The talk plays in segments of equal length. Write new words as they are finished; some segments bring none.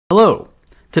Hello!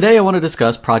 Today I want to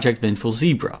discuss Project Vengeful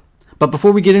Zebra. But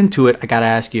before we get into it, I gotta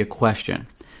ask you a question.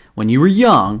 When you were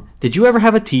young, did you ever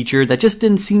have a teacher that just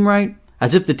didn't seem right?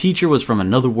 As if the teacher was from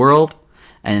another world?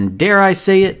 And dare I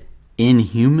say it,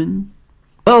 inhuman?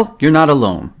 Well, you're not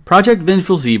alone. Project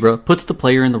Vengeful Zebra puts the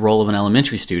player in the role of an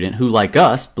elementary student who, like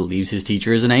us, believes his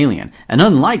teacher is an alien. And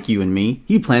unlike you and me,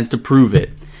 he plans to prove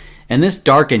it. In this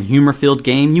dark and humor-filled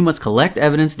game, you must collect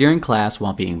evidence during class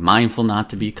while being mindful not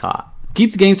to be caught. To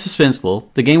keep the game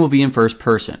suspenseful, the game will be in first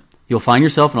person. You'll find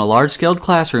yourself in a large-scaled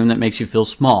classroom that makes you feel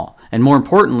small. And more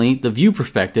importantly, the view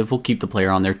perspective will keep the player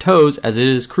on their toes, as it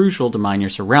is crucial to mind your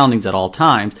surroundings at all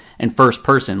times, and first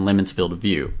person limits field of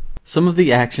view. Some of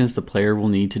the actions the player will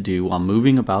need to do while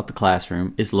moving about the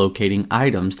classroom is locating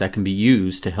items that can be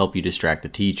used to help you distract the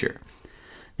teacher.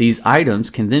 These items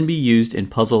can then be used in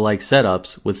puzzle-like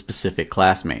setups with specific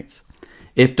classmates.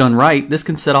 If done right, this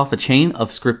can set off a chain of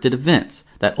scripted events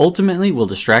that ultimately will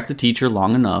distract the teacher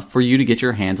long enough for you to get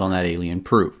your hands on that alien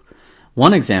proof.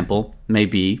 One example may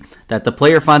be that the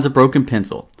player finds a broken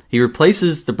pencil. He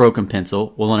replaces the broken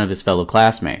pencil with one of his fellow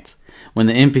classmates. When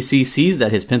the NPC sees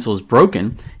that his pencil is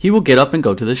broken, he will get up and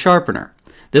go to the sharpener.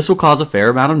 This will cause a fair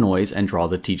amount of noise and draw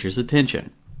the teacher's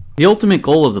attention. The ultimate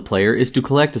goal of the player is to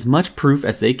collect as much proof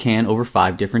as they can over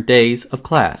 5 different days of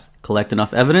class. Collect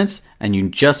enough evidence, and you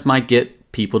just might get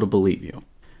people to believe you.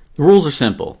 The rules are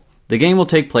simple. The game will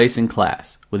take place in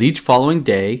class, with each following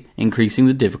day increasing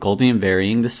the difficulty and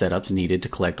varying the setups needed to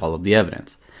collect all of the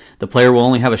evidence. The player will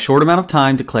only have a short amount of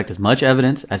time to collect as much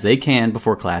evidence as they can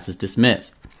before class is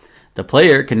dismissed. The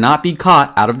player cannot be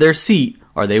caught out of their seat,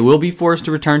 or they will be forced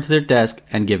to return to their desk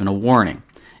and given a warning.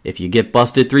 If you get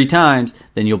busted 3 times,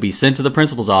 then you'll be sent to the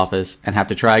principal's office and have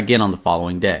to try again on the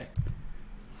following day.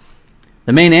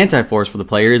 The main anti-force for the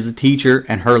player is the teacher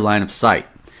and her line of sight.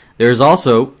 There is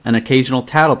also an occasional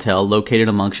tattletale located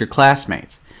amongst your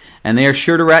classmates, and they are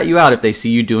sure to rat you out if they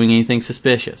see you doing anything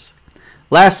suspicious.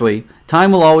 Lastly,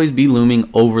 time will always be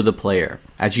looming over the player,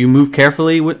 as you move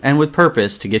carefully and with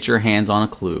purpose to get your hands on a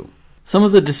clue. Some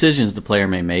of the decisions the player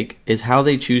may make is how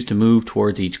they choose to move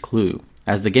towards each clue.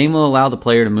 As the game will allow the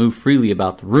player to move freely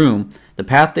about the room, the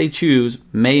path they choose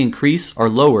may increase or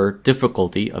lower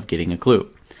difficulty of getting a clue.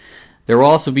 There will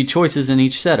also be choices in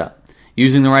each setup.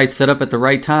 Using the right setup at the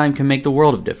right time can make the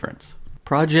world of difference.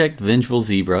 Project Vengeful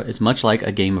Zebra is much like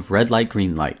a game of red light,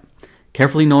 green light.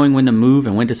 Carefully knowing when to move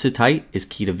and when to sit tight is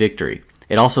key to victory.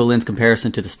 It also lends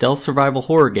comparison to the stealth survival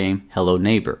horror game Hello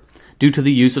Neighbor, due to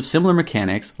the use of similar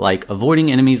mechanics like avoiding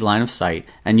enemies' line of sight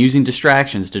and using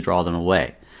distractions to draw them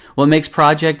away. What makes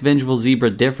Project Vengeful Zebra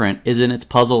different is in its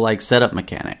puzzle-like setup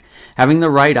mechanic, having the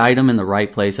right item in the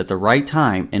right place at the right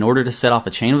time in order to set off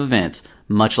a chain of events,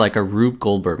 much like a Rube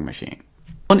Goldberg machine.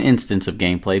 One instance of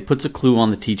gameplay puts a clue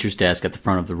on the teacher's desk at the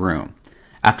front of the room.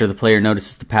 After the player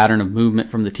notices the pattern of movement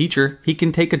from the teacher, he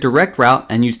can take a direct route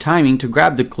and use timing to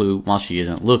grab the clue while she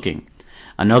isn't looking.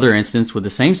 Another instance with the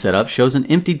same setup shows an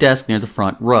empty desk near the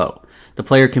front row. The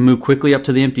player can move quickly up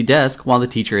to the empty desk while the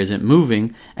teacher isn't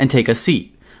moving and take a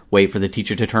seat. Wait for the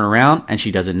teacher to turn around and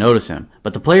she doesn't notice him,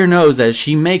 but the player knows that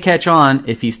she may catch on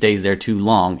if he stays there too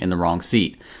long in the wrong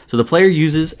seat. So the player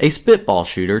uses a spitball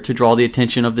shooter to draw the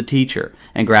attention of the teacher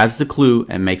and grabs the clue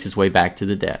and makes his way back to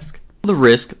the desk. The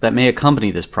risks that may accompany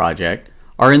this project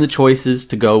are in the choices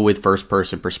to go with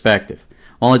first-person perspective.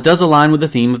 While it does align with the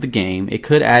theme of the game, it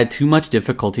could add too much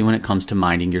difficulty when it comes to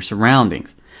minding your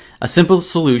surroundings. A simple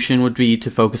solution would be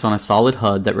to focus on a solid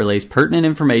HUD that relays pertinent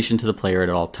information to the player at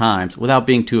all times without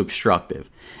being too obstructive.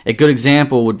 A good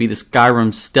example would be the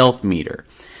Skyrim stealth meter,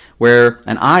 where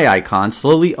an eye icon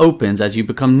slowly opens as you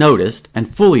become noticed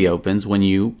and fully opens when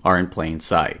you are in plain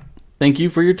sight. Thank you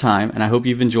for your time, and I hope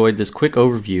you've enjoyed this quick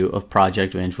overview of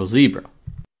Project Vengeful Zebra.